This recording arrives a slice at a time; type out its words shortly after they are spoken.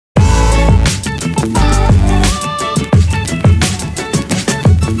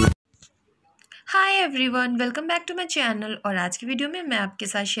Everyone, welcome back to my channel. और आज की वीडियो में मैं आपके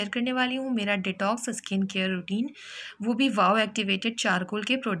साथ शेयर करने वाली हूँ मेरा डिटॉक्स स्किन केयर रूटीन, वो भी वाओ एक्टिवेटेड चारकोल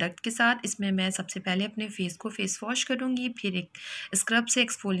के प्रोडक्ट के साथ। इसमें मैं सबसे पहले अपने फेस को फेस वॉश करूँगी, फिर एक स्क्रब से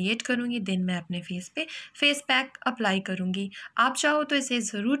एक्सफोलिएट करूँगी, देन मैं अपने फेस पे फेस पैक अप्लाई करूँगी। आप चाहो तो इसे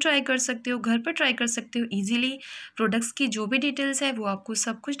ज़रूर ट्राई कर सकते हो, घर पर ट्राई कर सकते हो ईजिली। प्रोडक्ट्स की जो भी डिटेल्स है वो आपको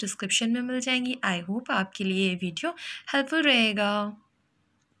सब कुछ डिस्क्रिप्शन में मिल जाएंगी। आई होप आपके लिए ये वीडियो हेल्पफुल रहेगा।